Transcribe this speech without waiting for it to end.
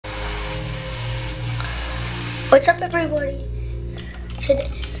What's up, everybody?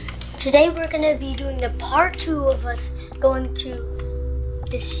 Today we're gonna be doing the part 2 of us going to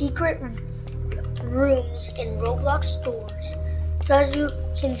the secret rooms in Roblox stores. So as you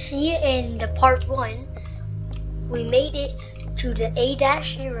can see in the part 1, we made it to the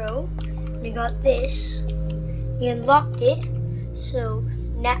A-0. We got this. We unlocked it. So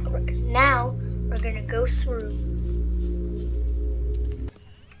now we're gonna go through.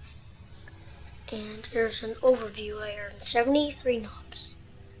 And there's an overview. I earned 73 knobs.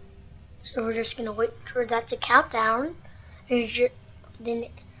 So we're just gonna wait for that to count down, and then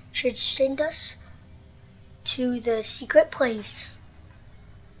it should send us to the secret place.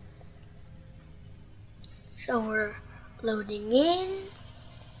 So we're loading in.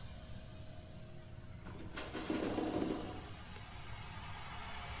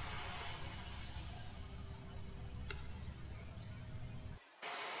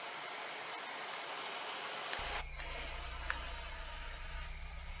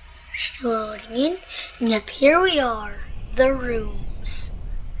 Still loading in, and yep, here we are, the rooms.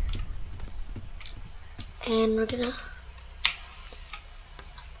 And we're gonna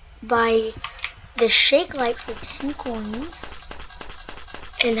buy the shake light for 10 coins.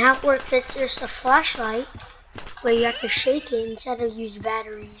 And how it works, it's just a flashlight where you have to shake it instead of use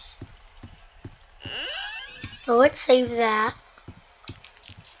batteries. So let's save that.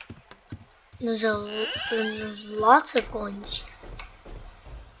 There's lots of coins here.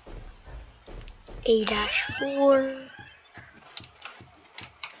 A-4.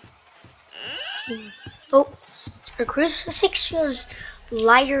 Oh, our crucifix feels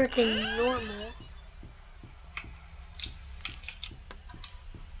lighter than normal.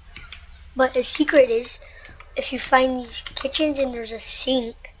 But the secret is, if you find these kitchens and there's a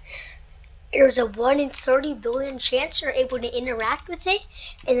sink, there's a 1 in 30 billion chance you're able to interact with it,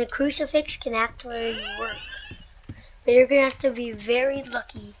 and the crucifix can actually work. But you're gonna have to be very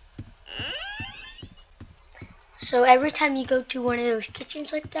lucky. So every time you go to one of those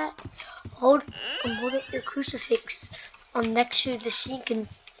kitchens like that, hold up your crucifix next to the sink and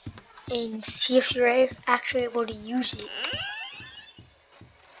see if you're actually able to use it.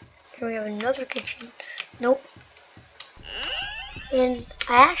 Here we have another kitchen. Nope. And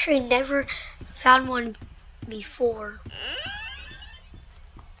I actually never found one before.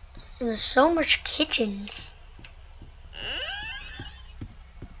 And there's so much kitchens.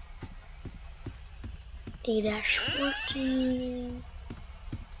 A-14,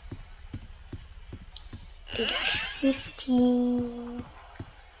 A-15,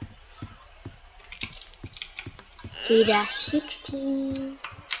 A-16,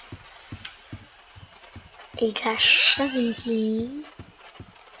 A-17,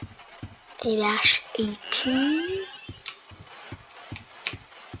 A-18,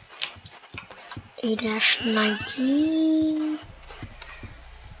 A-19,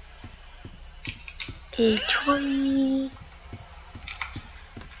 A-20,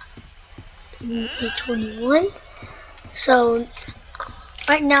 A-21. So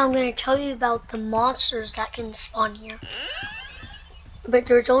right now I'm going to tell you about the monsters that can spawn here. But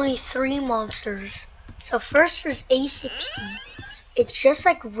there's only 3 monsters. So first there's A-60. It's just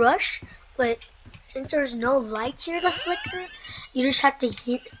like Rush, but since there's no lights here to flicker, you just have to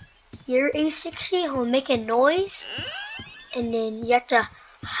hear A-60. He'll make a noise, and then you have to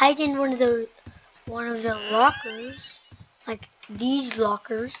hide in one of the lockers, like these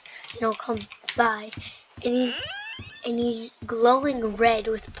lockers, and he'll come by, and he's glowing red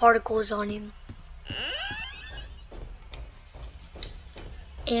with particles on him.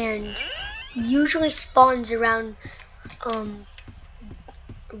 And he usually spawns around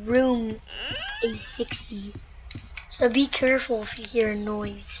room A-60. So be careful if you hear a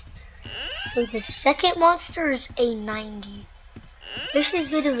noise. So the second monster is A-90. This is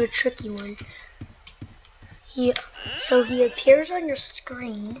a bit of a tricky one. He appears on your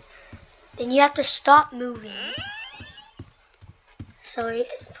screen, then you have to stop moving.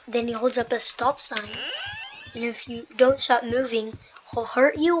 Then he holds up a stop sign, and if you don't stop moving, he'll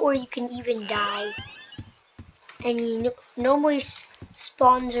hurt you or you can even die. And he normally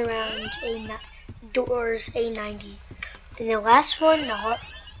spawns around doors A-90. And the last one,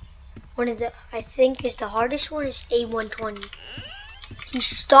 I think is the hardest one, is A-120. He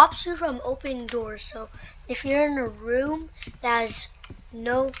stops you from opening doors, so if you're in a room that has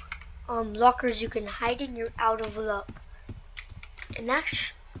no lockers you can hide in, you're out of luck. And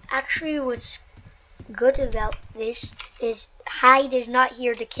actually what's good about this is hide is not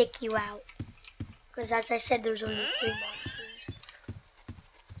here to kick you out. Because as I said, there's only 3 monsters.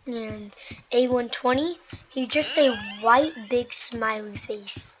 And A-120, he's just a white big smiley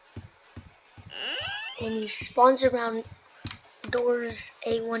face. and he spawns around doors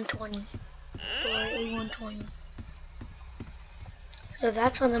A120. Door A120. So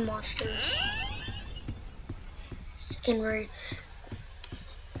that's on the monsters. And we're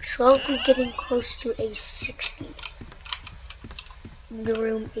slowly getting close to A60. The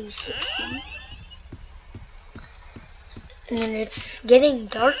room A60. And then it's getting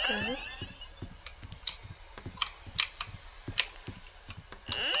darker.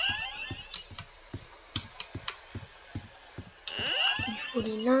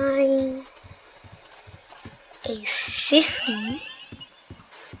 A49. A50.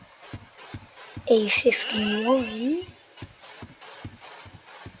 A51.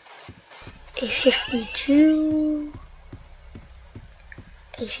 A52.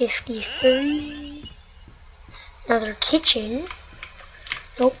 A53. Another kitchen.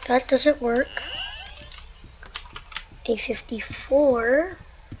 Nope, that doesn't work. A54.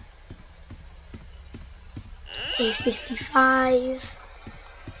 A55.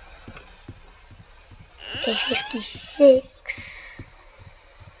 A56.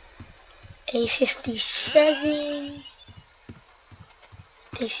 A57.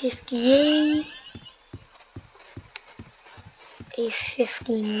 A58.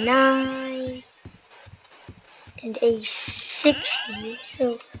 A59. And A60.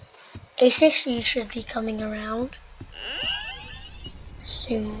 So A60 should be coming around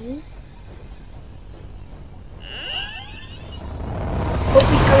soon. Oh,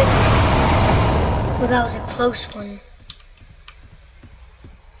 he's coming. Well, that was a close one.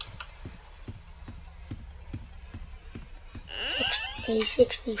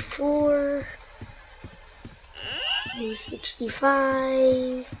 A64.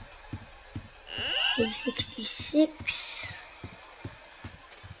 A65. A66.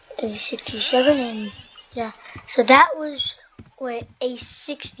 A67, and yeah. So that was what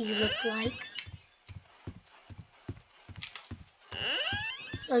A60 looked like.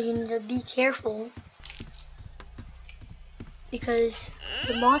 So you need to be careful, because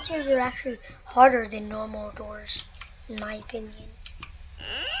the monsters are actually harder than normal doors, in my opinion.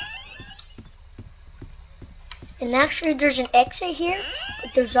 And actually there's an exit here,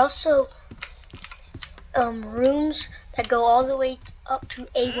 but there's also rooms that go all the way up to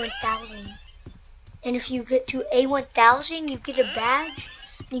A1000. And if you get to A1000, you get a badge,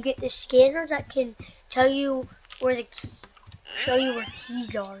 and you get this scanner that can tell you where the key, show you where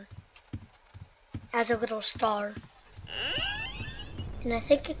keys are as a little star. And I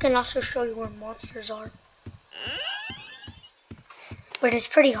think it can also show you where monsters are. But it's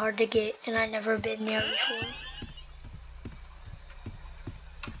pretty hard to get, and I've never been there before.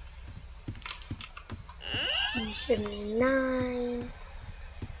 A79,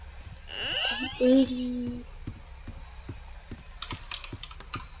 A80,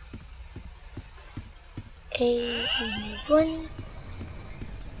 A81,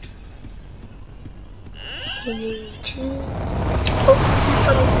 A82. Oh, he's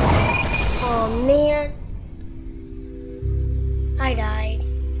coming. Oh man, I died.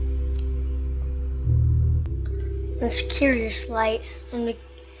 It's curious light, and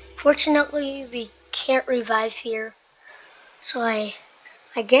fortunately we can't revive here, so I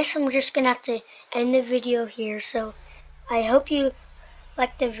guess I'm just gonna have to end the video here. So I hope you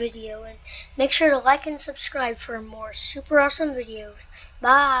liked the video, and make sure to like and subscribe for more super awesome videos.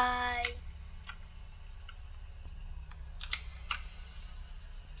 Bye.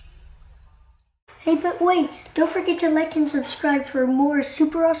 Hey, but wait, don't forget to like and subscribe for more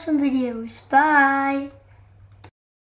super awesome videos. Bye.